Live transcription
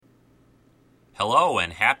Hello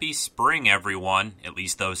and happy spring, everyone, at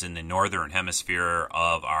least those in the northern hemisphere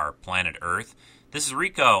of our planet Earth. This is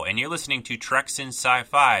Rico, and you're listening to Treks in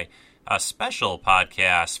Sci-Fi, a special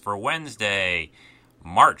podcast for Wednesday,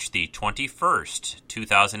 March the 21st,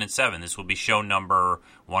 2007. This will be show number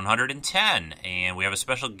 110, and we have a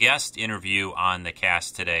special guest interview on the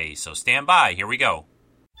cast today, so stand by. Here we go.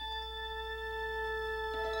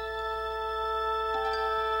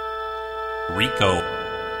 Rico.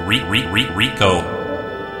 Rico.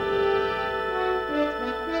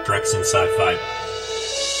 Treks in Sci-Fi.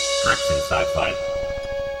 Treks in Sci-Fi.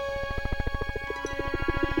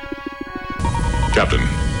 Captain,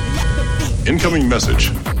 incoming message.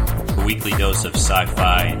 A weekly dose of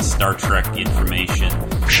sci-fi and Star Trek information.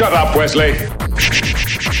 Shut up, Wesley.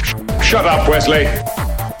 Shut up, Wesley.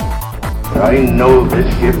 I know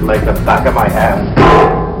this ship like the back of my hand.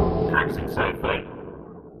 Treks in Sci-Fi.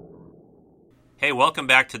 Hey, welcome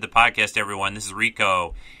back to the podcast, everyone. This is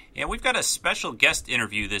Rico, and we've got a special guest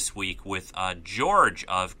interview this week with George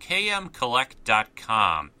of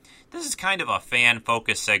KMCollect.com. This is kind of a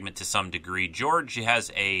fan-focused segment to some degree. George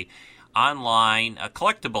has a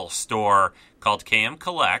collectible store called KM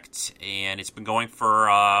Collect, and it's been going for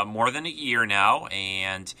more than a year now,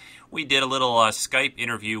 and we did a little Skype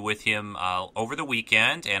interview with him over the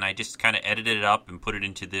weekend, and I just kind of edited it up and put it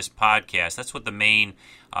into this podcast. That's what the main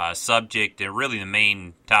subject, and really the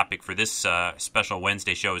main topic for this special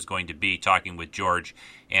Wednesday show is going to be, talking with George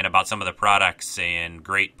and about some of the products and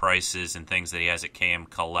great prices and things that he has at KM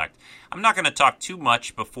Collect. I'm not going to talk too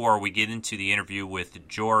much before we get into the interview with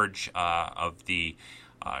George of the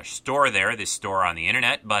store there, this store on the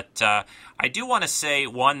internet, but I do want to say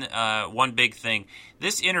one big thing.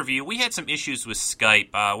 This interview, we had some issues with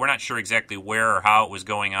Skype. We're not sure exactly where or how it was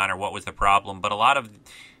going on or what was the problem, but a lot of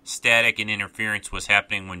static and interference was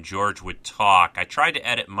happening when George would talk. I tried to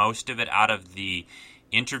edit most of it out of the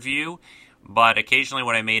interview, but occasionally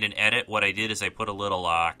when I made an edit, what I did is I put a little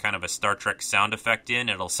kind of a Star Trek sound effect in.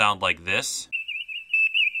 It'll sound like this.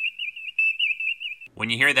 When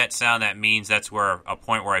you hear that sound, that means that's where a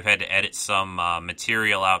point where I've had to edit some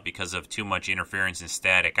material out because of too much interference and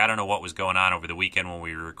static. I don't know what was going on over the weekend when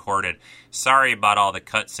we recorded. Sorry about all the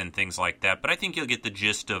cuts and things like that, but I think you'll get the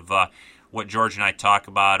gist of what George and I talk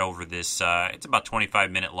about over this. It's about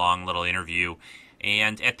 25-minute long little interview.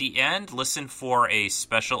 And at the end, listen for a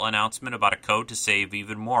special announcement about a code to save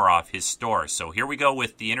even more off his store. So here we go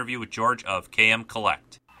with the interview with George of KM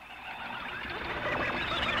Collect.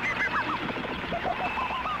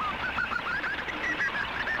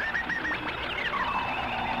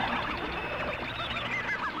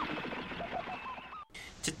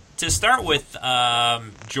 To start with,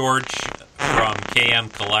 George from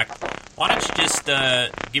KM Collect, why don't you just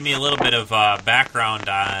give me a little bit of background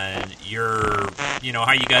on your,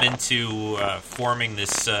 how you got into forming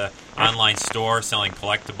this online store, selling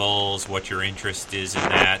collectibles, what your interest is in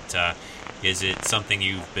that. Is it something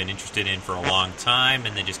you've been interested in for a long time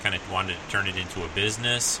and then just kind of wanted to turn it into a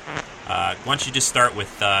business? Why don't you just start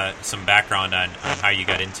with some background on how you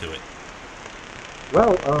got into it?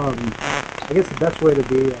 Well, I guess the best way to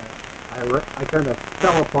be, I kind of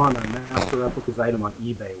fell upon a Master Replicas item on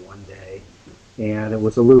eBay one day, and it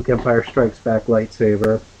was a Luke Empire Strikes Back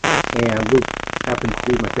lightsaber, and Luke happens to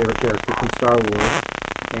be my favorite character from Star Wars,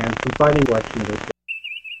 and from finding a collection of it.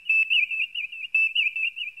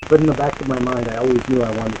 But in the back of my mind, I always knew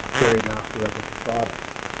I wanted to carry Master Replicas products,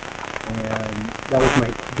 and that was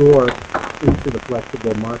my door into the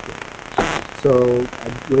collectible market. So I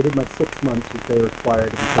waited my 6 months that they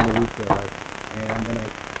required to become a retailer, and then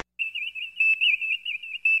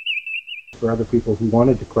for other people who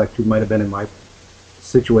wanted to collect, who might have been in my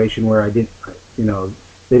situation where I didn't,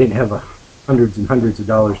 they didn't have hundreds and hundreds of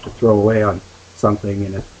dollars to throw away on something,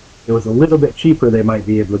 and if it was a little bit cheaper, they might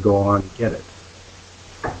be able to go on and get it.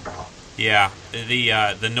 Yeah,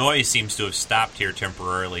 the noise seems to have stopped here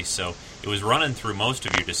temporarily, so it was running through most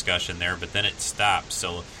of your discussion there, but then it stopped,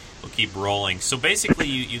 so we'll keep rolling. So basically,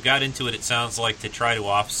 you got into it, it sounds like, to try to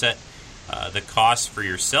offset the cost for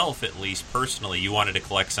yourself, at least personally. You wanted to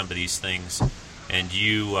collect some of these things, and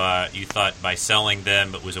you thought by selling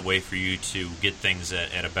them, it was a way for you to get things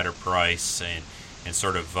at a better price and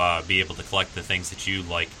sort of be able to collect the things that you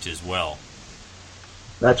liked as well.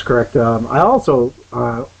 That's correct. I also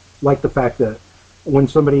like the fact that when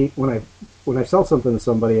I sell something to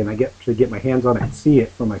somebody and I get to get my hands on it and see it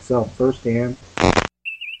for myself firsthand.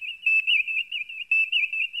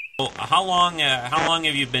 Well, how long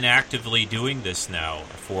have you been actively doing this now?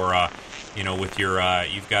 For with your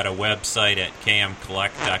you've got a website at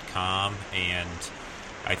kmcollect.com, and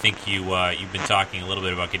I think you've been talking a little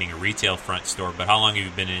bit about getting a retail front store, but how long have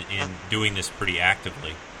you been in doing this pretty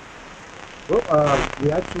actively? Well,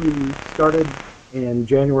 we actually started in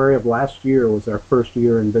January of last year. Was our first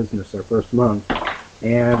year in business, our first month,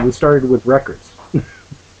 and we started with records,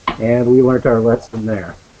 and we learned our lesson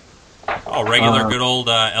there. Oh, regular good old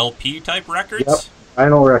LP type records? Yep,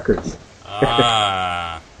 vinyl records.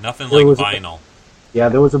 Nothing like vinyl.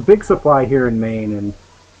 There was a big supply here in Maine, and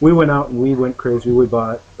we went out and we went crazy. We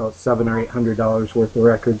bought about $700 or $800 worth of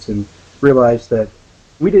records and realized that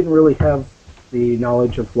we didn't really have the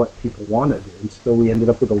knowledge of what people wanted, and so we ended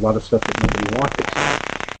up with a lot of stuff that nobody wanted.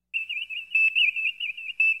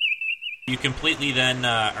 You completely then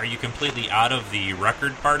are you completely out of the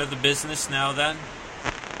record part of the business now then?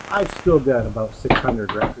 I've still got about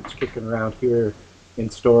 600 records kicking around here in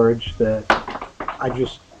storage that I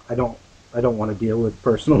don't want to deal with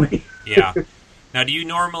personally. Yeah. Now, do you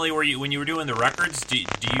normally, when you were doing the records, were you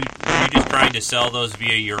just trying to sell those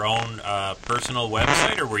via your own personal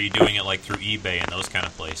website, or were you doing it like through eBay and those kind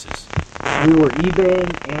of places? We were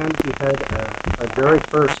eBaying, and we had our very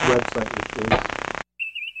first website, which was...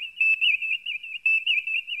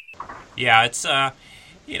 Yeah, it's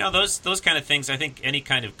those kind of things. I think any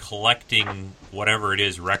kind of collecting, whatever it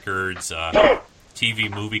is, records,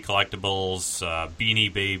 TV, movie collectibles,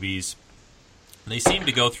 Beanie Babies. They seem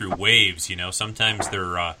to go through waves, Sometimes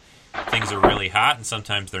they're things are really hot, and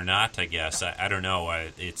sometimes they're not. I guess I don't know.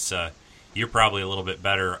 It's you're probably a little bit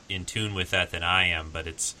better in tune with that than I am. But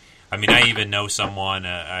it's. I mean, I even know someone.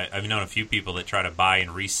 I've known a few people that try to buy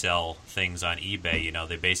and resell things on eBay.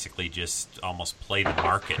 They basically just almost play the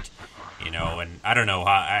market. And I don't know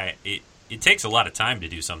how. It takes a lot of time to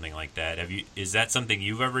do something like that. Is that something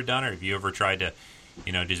you've ever done, or have you ever tried to,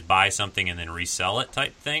 just buy something and then resell it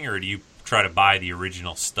type thing, or do you try to buy the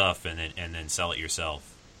original stuff and then sell it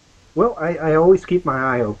yourself? Well, I always keep my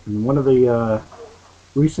eye open. One of the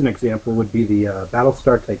recent example would be the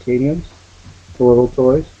Battlestar Titaniums, the little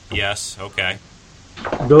toys. Yes, okay.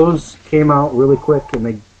 Those came out really quick and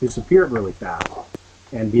they disappeared really fast.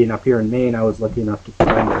 And being up here in Maine, I was lucky enough to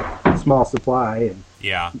find a small supply, and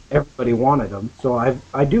everybody wanted them. So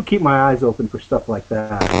I do keep my eyes open for stuff like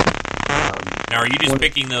that. Now, are you just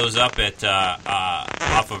picking those up at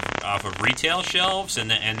off of retail shelves and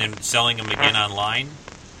then selling them again online?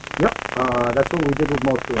 Yep, that's what we did with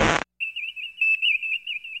most of them.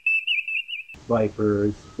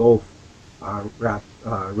 Vipers, both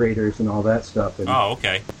Raiders, and all that stuff. And,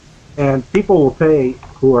 okay. And people will pay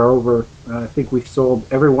who are over. I think we sold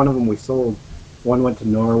every one of them. We sold. One went to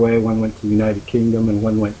Norway, one went to the United Kingdom, and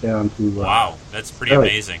one went down to. Wow, that's pretty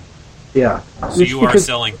amazing. Yeah. So you are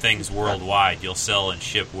selling things worldwide. You'll sell and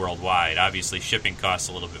ship worldwide. Obviously, shipping costs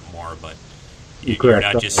a little bit more, but you're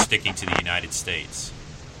not just sticking to the United States.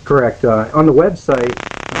 Correct. On the website,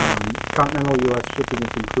 continental U.S. shipping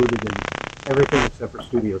is included in everything except for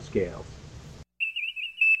studio scales.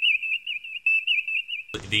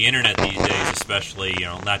 The internet these days, especially,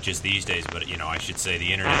 not just these days, but I should say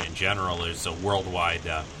the internet in general is a worldwide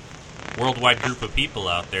group of people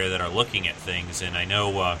out there that are looking at things, and I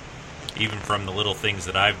know. Even from the little things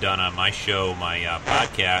that I've done on my show, my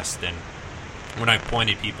podcast, and when I've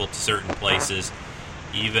pointed people to certain places,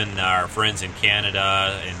 even our friends in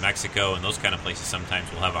Canada and Mexico and those kind of places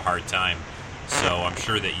sometimes will have a hard time. So I'm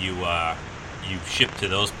sure that you ship to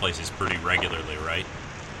those places pretty regularly, right?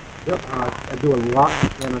 Yep, I do a lot in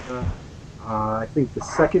Canada. I think the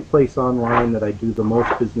second place online that I do the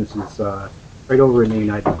most business is right over in the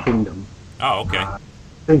United Kingdom. Oh, okay.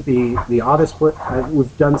 I think the oddest split,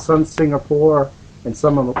 we've done some Singapore and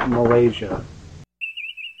some of Malaysia.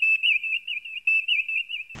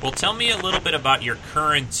 Well, tell me a little bit about your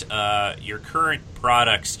current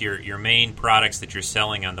products, your main products that you're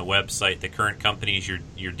selling on the website, the current companies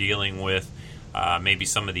you're dealing with, maybe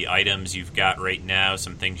some of the items you've got right now,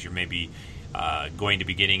 some things you're maybe going to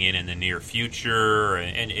be getting in the near future,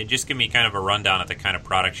 and just give me kind of a rundown of the kind of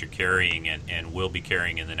products you're carrying and will be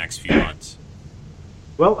carrying in the next few months.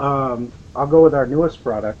 Well, I'll go with our newest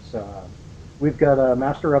products. We've got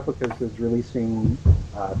Master Replicas is releasing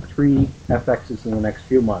 3 FXs in the next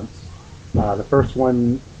few months. The first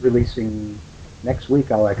one releasing next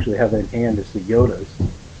week, I'll actually have it in hand, is the Yodas.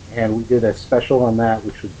 And we did a special on that,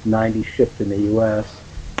 which was 90 shipped in the U.S.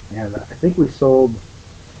 And I think we sold...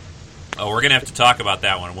 Oh, we're going to have to talk about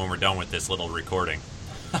that one when we're done with this little recording.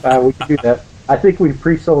 We can do that. I think we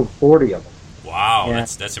pre-sold 40 of them. Wow, and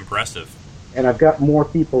that's impressive. And I've got more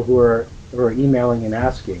people who are emailing and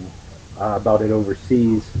asking about it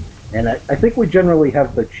overseas. And I think we generally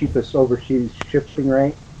have the cheapest overseas shipping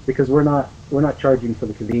rate because we're not charging for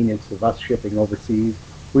the convenience of us shipping overseas.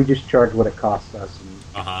 we just charge what it costs us,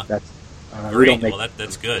 and that's we Great. don't make. Well,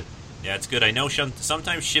 that's good. Yeah, it's good. I know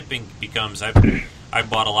sometimes shipping becomes. I've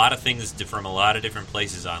bought a lot of things from a lot of different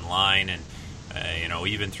places online, and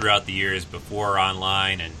even throughout the years before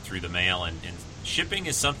online and through the mail, and shipping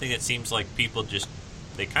is something that seems like people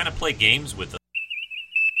they kind of play games with.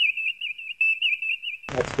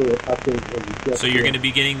 That's the update that we just So you're going to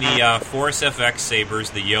be getting the Force FX sabers,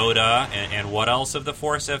 the Yoda, and what else of the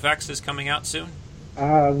Force FX is coming out soon?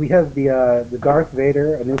 We have the Darth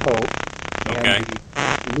Vader, A New Hope, Okay. and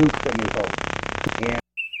the Luke, A New Hope. And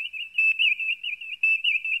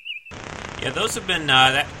Yeah, those have been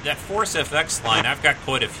that Force FX line. I've got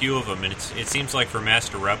quite a few of them, and it seems like for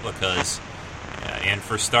Master Replicas and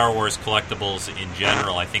for Star Wars collectibles in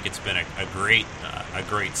general, I think it's been a great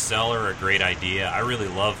seller, a great idea. I really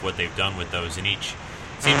love what they've done with those, and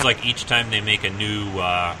seems like each time they make a new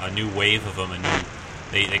wave of them,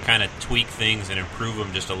 they kind of tweak things and improve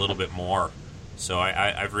them just a little bit more. So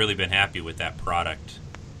I've really been happy with that product.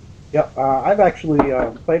 yeah, I've actually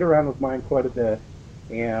played around with mine quite a bit,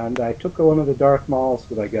 and I took one of the Darth Mauls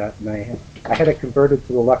that I got, and I had it converted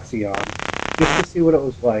to the Luxion just to see what it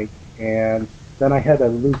was like, and then I had a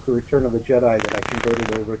Luke Return of the Jedi that I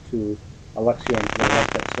converted over to a Luxion, and I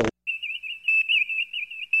like that so.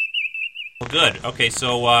 Well, good. Okay,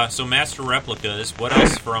 so Master Replicas. What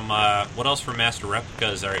else from Master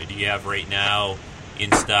Replicas do you have right now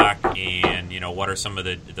in stock? And what are some of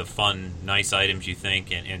the fun, nice items you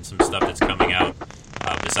think, and some stuff that's coming out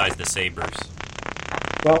besides the sabers?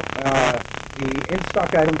 Well, the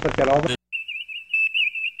in-stock items, I've got all the.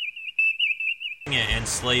 And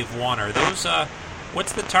Slave One, are those?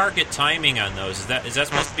 What's the target timing on those? Is that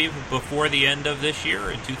supposed to be before the end of this year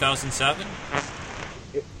in 2007?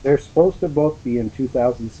 They're supposed to both be in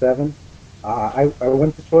 2007. I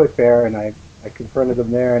went to Toy Fair and I confronted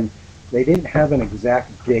them there, and they didn't have an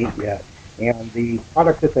exact date yet. And the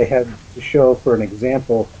product that they had to show for an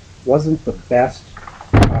example wasn't the best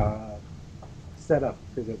setup,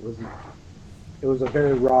 because it was a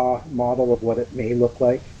very raw model of what it may look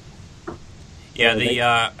like.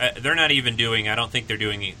 Yeah, they're not even doing. I don't think they're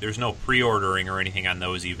doing. There's no pre-ordering or anything on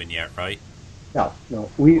those even yet, right? No.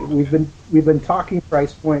 We've been talking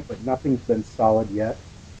price point, but nothing's been solid yet.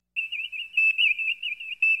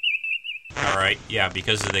 All right, yeah,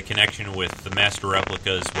 because of the connection with the Master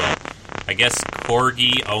Replicas. Well, I guess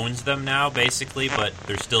Corgi owns them now, basically, but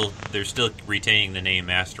they're still retaining the name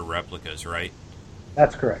Master Replicas, right?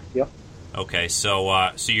 That's correct. Yep. Okay,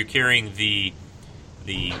 so you're carrying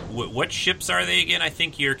what ships are they again? I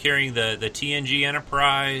think you're carrying the TNG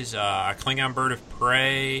Enterprise, a Klingon Bird of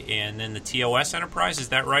Prey, and then the TOS Enterprise. Is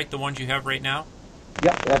that right? The ones you have right now?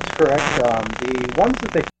 Yep, that's correct. The ones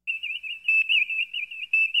that they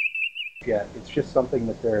get, it's just something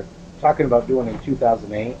that they're talking about doing in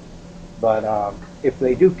 2008. But if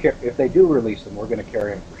they do release them, we're going to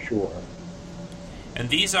carry them for sure. And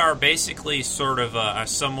these are basically sort of a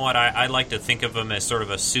somewhat, I like to think of them as sort of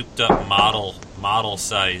a souped-up model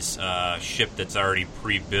size ship that's already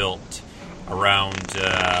pre-built around,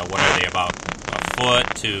 what are they, about a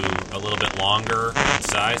foot to a little bit longer in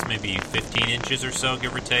size, maybe 15 inches or so,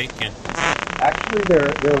 give or take? And actually, they're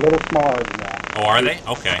a little smaller than that. Oh, are they?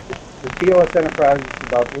 Okay. The TOS Enterprise is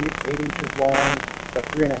about 8 inches long, about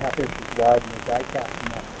 3.5 inches wide, and they're die-cast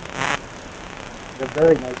enough. They're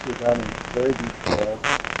very nicely done and very detailed.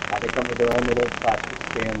 They come with their own little plastic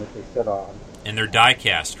stand that they sit on. And they're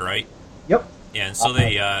die-cast, right? Yep. Yeah, and so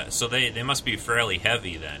they must be fairly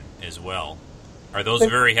heavy then as well. Are those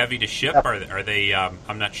very heavy to ship? Are they?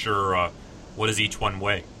 I'm not sure. What does each one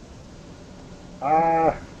weigh?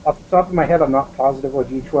 Off the top of my head, I'm not positive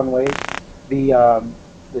what each one weighs. The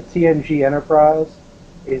TNG Enterprise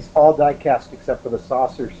is all die-cast except for the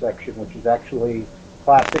saucer section, which is actually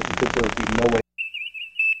plastic because there would be no way.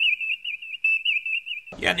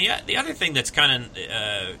 Yeah, and the other thing that's kind of,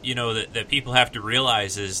 that people have to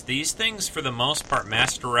realize is these things, for the most part,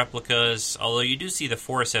 Master Replicas, although you do see the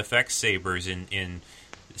Force FX sabers in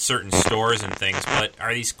certain stores and things, but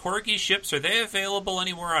are these Corgi ships, are they available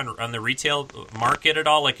anywhere on the retail market at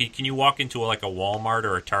all? Like, can you walk into a Walmart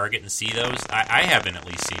or a Target and see those? I haven't at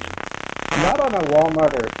least seen them. Not on a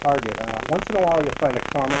Walmart or a Target. Once in a while you'll find a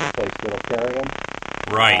comic place that'll carry them.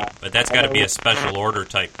 Right, but that's got to be a special order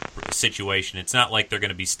type situation. It's not like they're going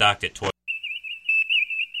to be stocked at Toy.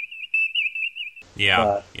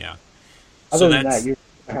 Yeah, yeah. Other than that, you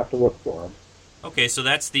have to look for them. Okay, so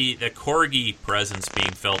that's the Corgi presence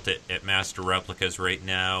being felt at Master Replicas right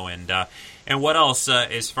now, and what else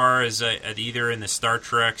as far as either in the Star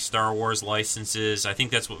Trek, Star Wars licenses? I think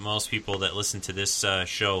that's what most people that listen to this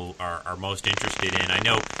show are most interested in. I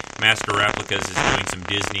know Master Replicas is doing some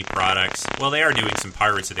Disney products. Well, they are doing some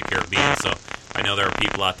Pirates of the Caribbean, so I know there are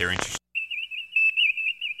people out there interested.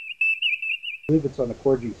 I believe it's on the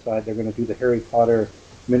Corgi side. They're going to do the Harry Potter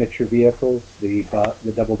miniature vehicles, the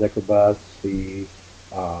double-decker bus, the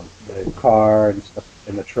car and stuff,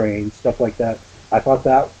 and the train, stuff like that. I thought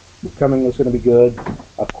that coming was going to be good.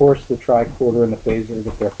 Of course, the tricorder and the phaser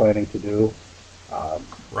that they're planning to do.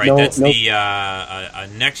 Right, that's the a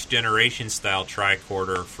next generation style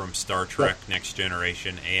tricorder from Star Trek Next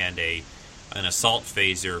Generation, and an assault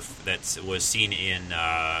phaser that was seen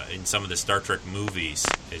in some of the Star Trek movies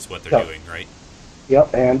is what they're doing, right?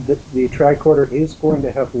 Yep, and the tricorder is going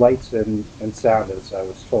to have lights and sound, as I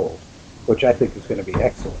was told, which I think is going to be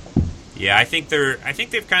excellent. Yeah, I think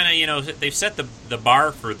they've kind of, they've set the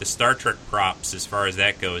bar for the Star Trek props as far as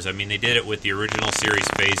that goes. I mean, they did it with the original series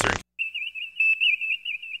phaser.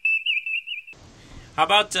 How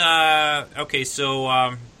about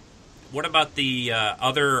what about the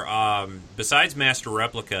other besides Master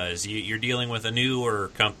Replicas? You're dealing with a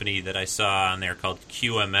newer company that I saw on there called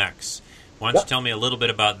QMX. Why don't you tell me a little bit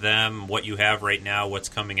about them, what you have right now, what's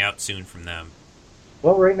coming out soon from them?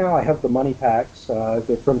 Well, right now I have the money packs.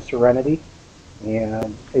 They're from Serenity,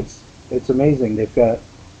 and it's amazing. They've got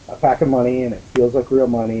a pack of money, and it feels like real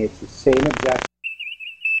money. It's the same exact.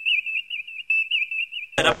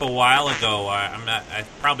 I had it up a while ago. I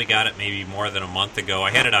probably got it maybe more than a month ago. I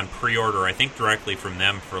had it on pre-order, I think, directly from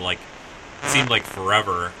them for it seemed like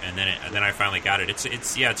forever, and then I finally got it. It's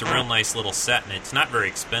a real nice little set, and it's not very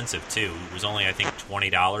expensive too. It was only, I think,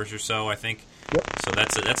 $20 or so, I think. Yep. So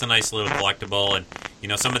that's a nice little collectible,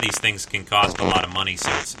 and some of these things can cost a lot of money, so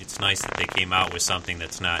it's nice that they came out with something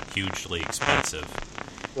that's not hugely expensive.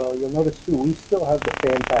 Well, you'll notice too, we still have the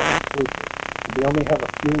fan pack exclusive. We only have a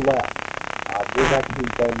few left. They've actually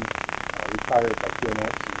been retired by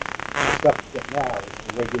QMX, and the stuff you get now is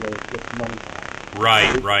the regular just money pack.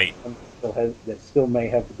 Right. That still may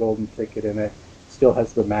have the golden ticket in it, still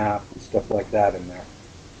has the map and stuff like that in there.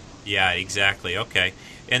 Yeah, exactly. Okay,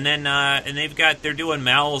 and then they're doing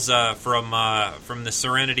Mal's from the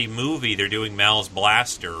Serenity movie. They're doing Mal's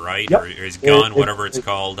blaster, right? Yep. Or his gun, whatever it's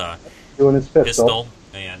called. Doing his pistol.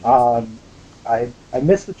 And I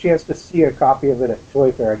missed the chance to see a copy of it at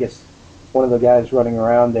Toy Fair. I guess one of the guys running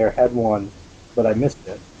around there had one, but I missed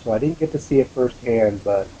it, so I didn't get to see it firsthand.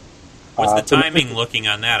 But what's the timing looking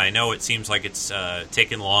on that? I know it seems like it's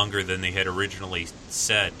taken longer than they had originally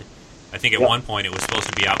said. I think at one point it was supposed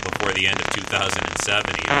to be out before the end of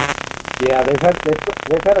 2007. Even. Yeah, they've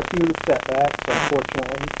had a few setbacks,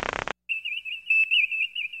 unfortunately.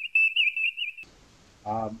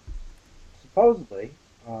 Supposedly,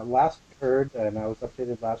 last heard, and I was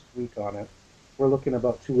updated last week on it, we're looking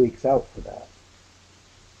about 2 weeks out for that.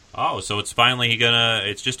 Oh, so it's finally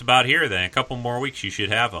it's just about here then. A couple more weeks you should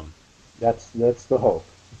have them. That's the hope.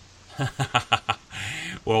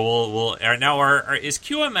 Well, we'll now is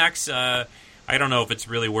QMX, I don't know if it's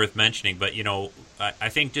really worth mentioning, but I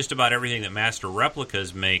think just about everything that Master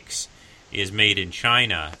Replicas makes is made in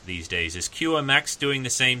China these days. Is QMX doing the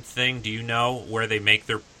same thing? Do you know where they make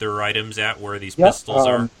their items at, where these pistols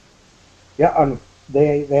are? Yeah,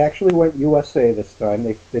 they actually went USA this time.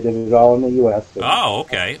 They did it all in the U.S. Oh,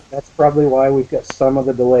 okay. That's probably why we've got some of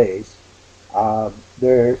the delays.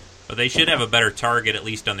 But they should have a better target, at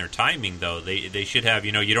least on their timing, though. They should have,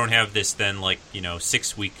 you don't have this then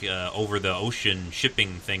 6 week over the ocean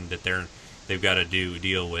shipping thing that they've got to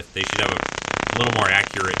deal with. They should have a little more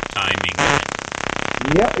accurate timing.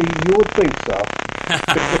 Yeah, you would think so.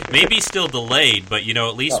 Maybe still delayed, but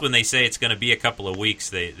at least when they say it's going to be a couple of weeks,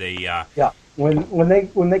 they yeah. When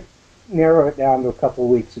they narrow it down to a couple of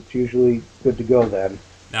weeks, it's usually good to go then.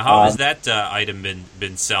 Now, how has that item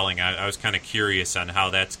been selling? I was kind of curious on how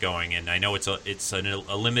that's going, and I know it's a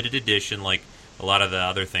limited edition, like a lot of the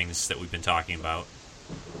other things that we've been talking about.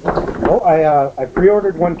 Well, I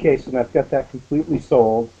pre-ordered one case, and I've got that completely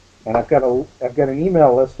sold, and I've got an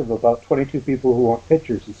email list of about 22 people who want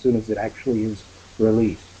pictures as soon as it actually is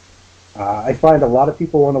released. I find a lot of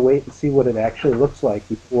people want to wait and see what it actually looks like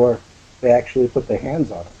before they actually put their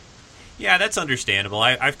hands on it. Yeah, that's understandable.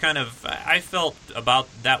 I felt about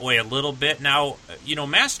that way a little bit. Now,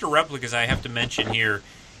 Master Replicas, I have to mention here,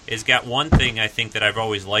 has got one thing I think that I've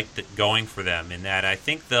always liked going for them, in that I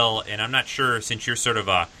think and I'm not sure, since you're sort of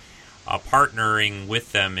a partnering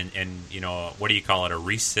with them and what do you call it, a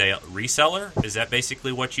reseller? Is that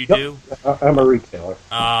basically what you do? I'm a retailer.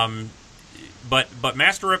 but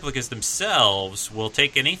master replicas themselves will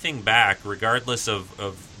take anything back, regardless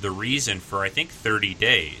of the reason, for I think 30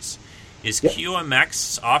 days. Is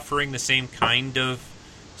QMX offering the same kind of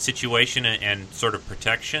situation and sort of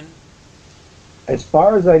protection? As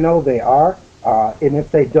far as I know, they are. And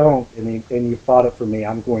if they don't, and you bought it for me,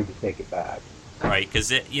 I'm going to take it back. Right, because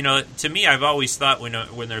to me, I've always thought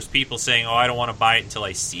when there's people saying, "Oh, I don't want to buy it until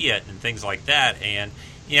I see it," and things like that, and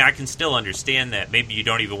I can still understand that. Maybe you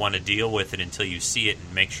don't even want to deal with it until you see it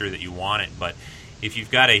and make sure that you want it. But if you've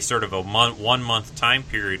got a sort of a 1 month time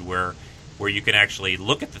period where you can actually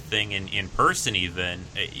look at the thing in person, even,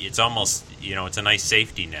 it's almost it's a nice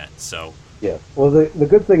safety net. So yeah. Well, the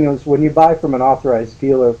good thing is when you buy from an authorized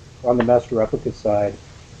dealer on the master replica side,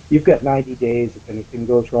 you've got 90 days if anything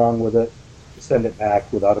goes wrong with it to send it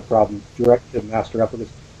back without a problem direct to master replicas.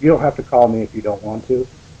 You don't have to call me if you don't want to.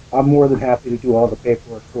 I'm more than happy to do all the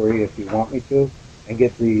paperwork for you if you want me to and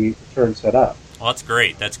get the return set up. Well, that's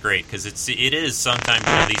great. That's great, because it is sometimes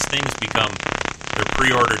these things they're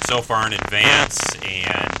pre-ordered so far in advance,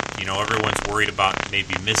 and everyone's worried about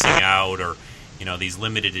maybe missing out, or these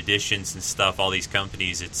limited editions and stuff. All these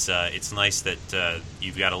companies, it's nice that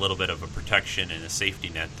you've got a little bit of a protection and a safety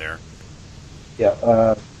net there.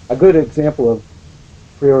 Yeah, a good example of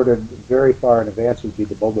pre-ordered very far in advance would be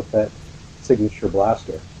the Boba Fett signature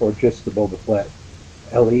blaster, or just the Boba Fett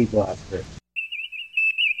LE blaster.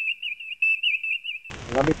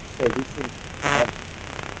 And let me just say, these things,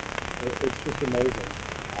 it's just amazing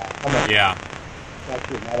how much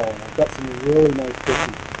actually metal, and I've got some really nice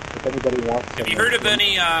pictures if anybody wants. Have you heard of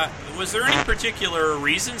any? Was there any particular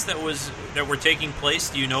reasons that were taking place?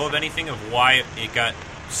 Do you know of anything of why it got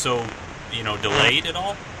so delayed at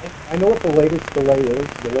all? I know what the latest delay is.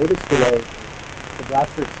 The latest delay is the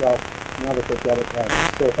blaster itself. Now that they've got it done,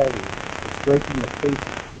 it's so heavy. It's breaking the cases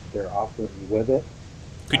that they're offering with it.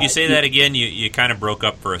 Could you say that again? You kind of broke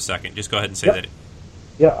up for a second. Just go ahead and say that.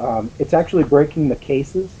 Yeah, it's actually breaking the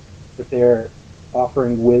cases that they're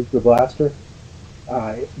offering with the blaster.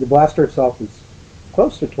 The blaster itself is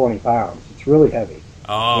close to 20 pounds. It's really heavy.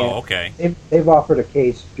 Oh, and okay. They've offered a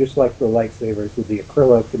case just like the lightsabers with the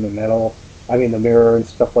acrylic and the metal, the mirror and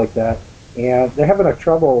stuff like that. And they're having a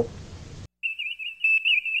trouble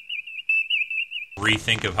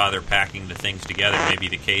rethink of how they're packing the things together. Maybe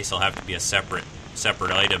the case will have to be a separate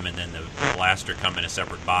item, and then the blaster come in a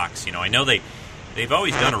separate box. I know they've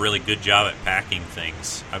always done a really good job at packing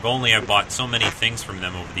things. I've bought so many things from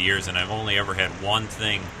them over the years, and I've only ever had one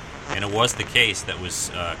thing, and it was the case that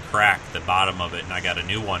was cracked, the bottom of it, and I got a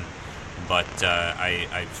new one. But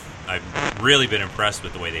I've really been impressed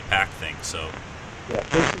with the way they pack things. So yeah,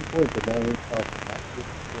 case in point, the main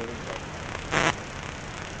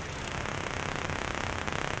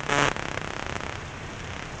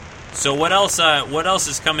So what else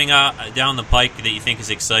is coming out down the pike that you think is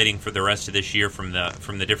exciting for the rest of this year from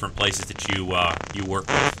the different places that you work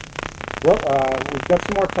with? Well, we've got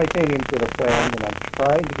some more titaniums that are planned, and I'm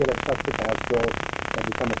trying to get in touch with Hasbro and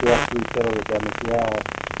become a direct retailer with them as well.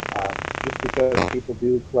 Just because people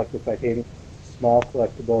do collect the titanium, small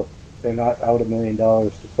collectible, they're not out $1 million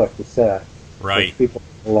to collect the set. Right. Which people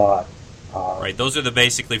a lot. Right, those are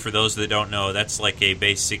basically, for those that don't know, that's like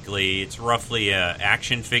it's roughly a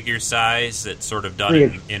action figure size that's sort of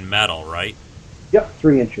done in metal, right? Yep,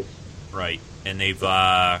 3 inches. Right, and they've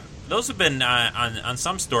those have been on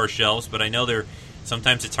some store shelves, but I know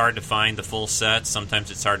sometimes it's hard to find the full sets. Sometimes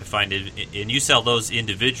it's hard to find it, and you sell those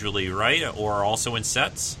individually, right, or also in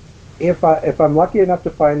sets? If I'm lucky enough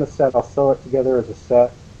to find the set, I'll sell it together as a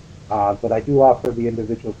set. But I do offer the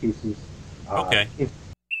individual pieces. Okay.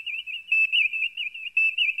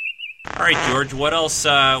 All right, George. What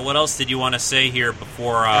else did you want to say here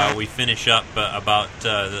before we finish up about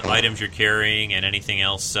the items you're carrying and anything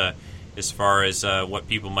else as far as what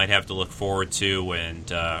people might have to look forward to,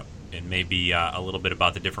 and maybe a little bit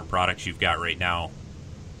about the different products you've got right now?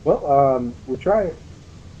 Well, we'll try.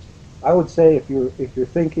 I would say if you're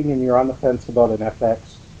thinking and you're on the fence about an FX,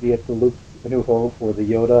 be it the Luke, A New Hope, or the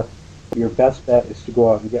Yoda, your best bet is to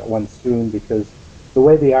go out and get one soon, because the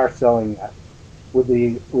way they are selling with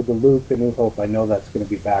the Luke, A New Hope, I know that's going to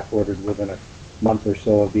be back ordered within a month or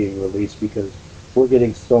so of being released, because we're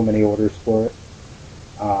getting so many orders for it.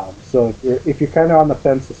 So if you're kind of on the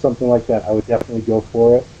fence with something like that, I would definitely go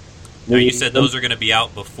for it. Now, you said those are going to be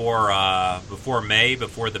out before May,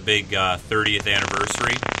 before the big 30th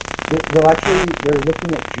anniversary? They're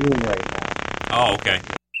looking at June right now. Oh, okay.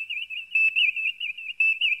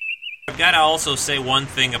 I've got to also say one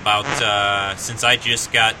thing about, since I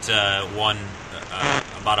just got one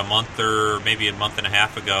about a month or maybe a month and a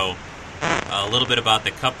half ago, a little bit about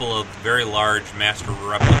the couple of very large Master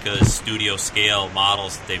Replicas studio scale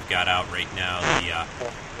models that they've got out right now.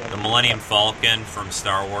 The Millennium Falcon from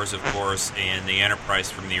Star Wars, of course, and the Enterprise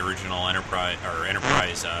from the original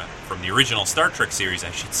Enterprise from the original Star Trek series,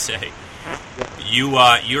 I should say.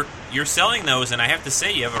 You're selling those, and I have to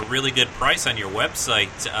say you have a really good price on your website.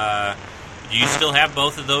 Do you still have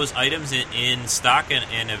both of those items in stock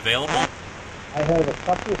and available? I have a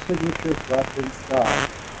couple of signatures left in stock.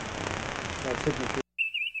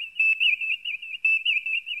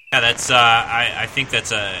 Yeah, that's. I think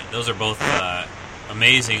those are both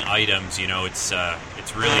amazing items. You know, it's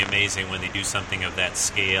really amazing when they do something of that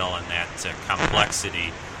scale and that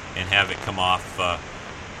complexity, and have it come off.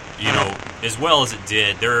 As well as it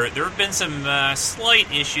did. There have been some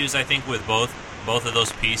slight issues, I think, with both of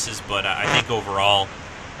those pieces, but I think overall,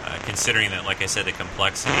 considering that, like I said, the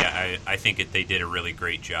complexity, I think they did a really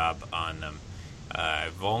great job on them.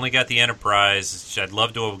 I've only got the Enterprise. I'd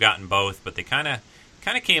love to have gotten both, but they kind of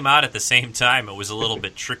came out at the same time. It was a little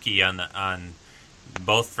bit tricky on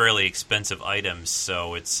both fairly expensive items,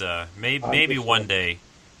 so it's maybe one day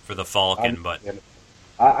for the Falcon. But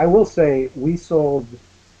I will say we sold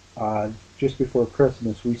just before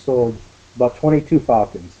Christmas. We sold about 22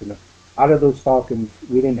 Falcons, and out of those Falcons,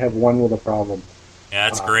 we didn't have one with a problem. Yeah,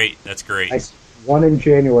 that's great. That's great. One in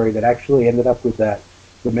January that actually ended up with the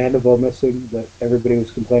mandible missing that everybody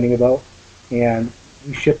was complaining about, and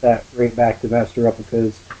we shipped that right back to Master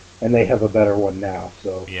Replicas, and they have a better one now.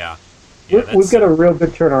 So yeah, we've got a real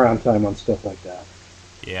good turnaround time on stuff like that.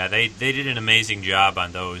 Yeah, they did an amazing job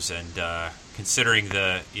on those, and considering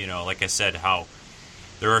like I said, how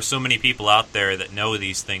there are so many people out there that know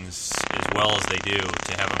these things as well as they do,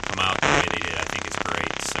 to have them come out the way they did, I think is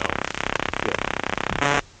great. So.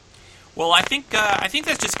 Well, I think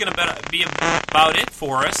that's just going to be about it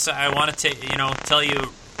for us. I want to tell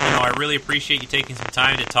you, I really appreciate you taking some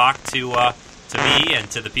time to talk to me and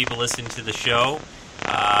to the people listening to the show.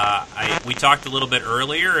 We talked a little bit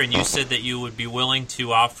earlier, and you said that you would be willing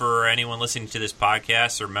to offer anyone listening to this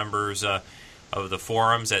podcast or members of the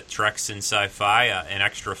forums at Treks in Sci-Fi an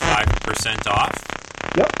extra 5% off.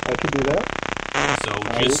 Yep, I can do that. So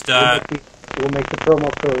we'll make the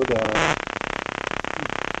promo code.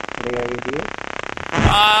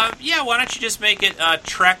 Yeah, why don't you just make it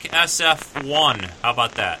Trek SF1? How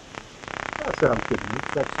about that? That sounds good.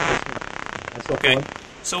 That's okay.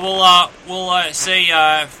 So we'll say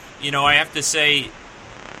I have to say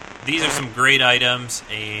these are some great items,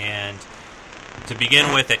 and to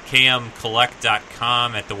begin with, at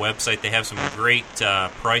kmcollect.com at the website, they have some great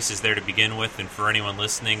prices there to begin with, and for anyone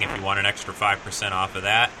listening, if you want an extra 5% off of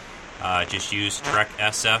that, just use Trek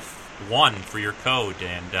SF1 for your code.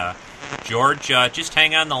 And George, just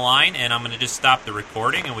hang on the line, and I'm going to just stop the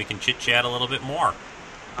recording, and we can chit-chat a little bit more.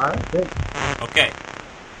 All right, good. Okay.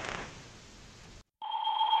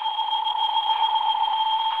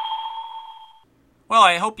 Well,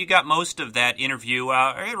 I hope you got most of that interview.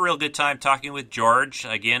 I had a real good time talking with George,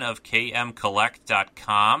 again, of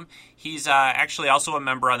kmcollect.com. He's actually also a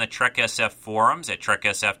member on the Trek SF forums at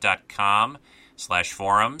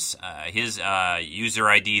treksf.com/forums. His user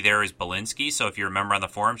ID there is Belinsky, so if you're a member on the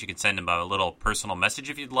forums, you can send him a little personal message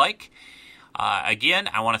if you'd like. Again,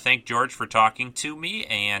 I want to thank George for talking to me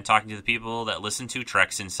and talking to the people that listen to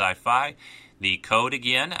Treks in Sci-Fi. The code,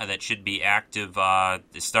 again, that should be active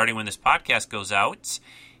starting when this podcast goes out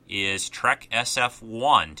is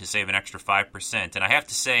TrekSF1 to save an extra 5%. And I have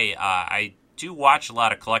to say, I do watch a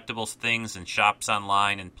lot of collectibles things and shops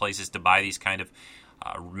online and places to buy these kind of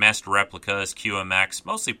Master Replicas, QMX,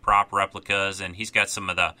 mostly prop replicas, and he's got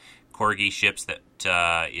some of the Corgi ships that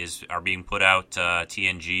are being put out,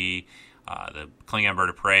 TNG, the Klingon Bird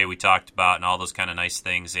of Prey we talked about, and all those kind of nice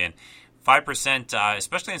things. And 5%,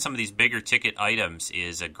 especially on some of these bigger ticket items,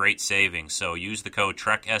 is a great saving. So use the code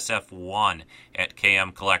TrekSF1 at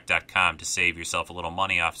kmcollect.com to save yourself a little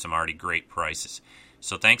money off some already great prices.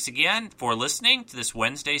 So thanks again for listening to this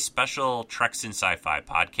Wednesday special Treks in Sci-Fi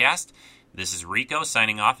podcast. This is Rico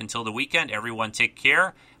signing off until the weekend. Everyone take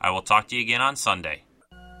care. I will talk to you again on Sunday.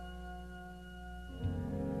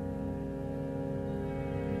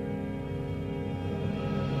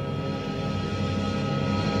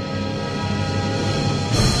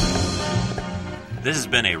 This has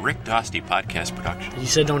been a Rick Dosty podcast production. You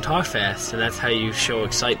said don't talk fast, so that's how you show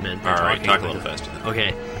excitement. All right, talk a little faster.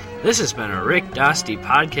 Okay. This has been a Rick Dosty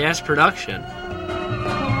podcast production.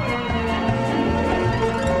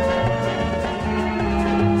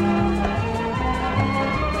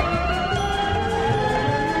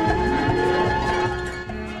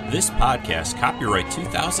 This podcast, copyright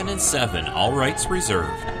 2007, all rights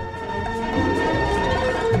reserved.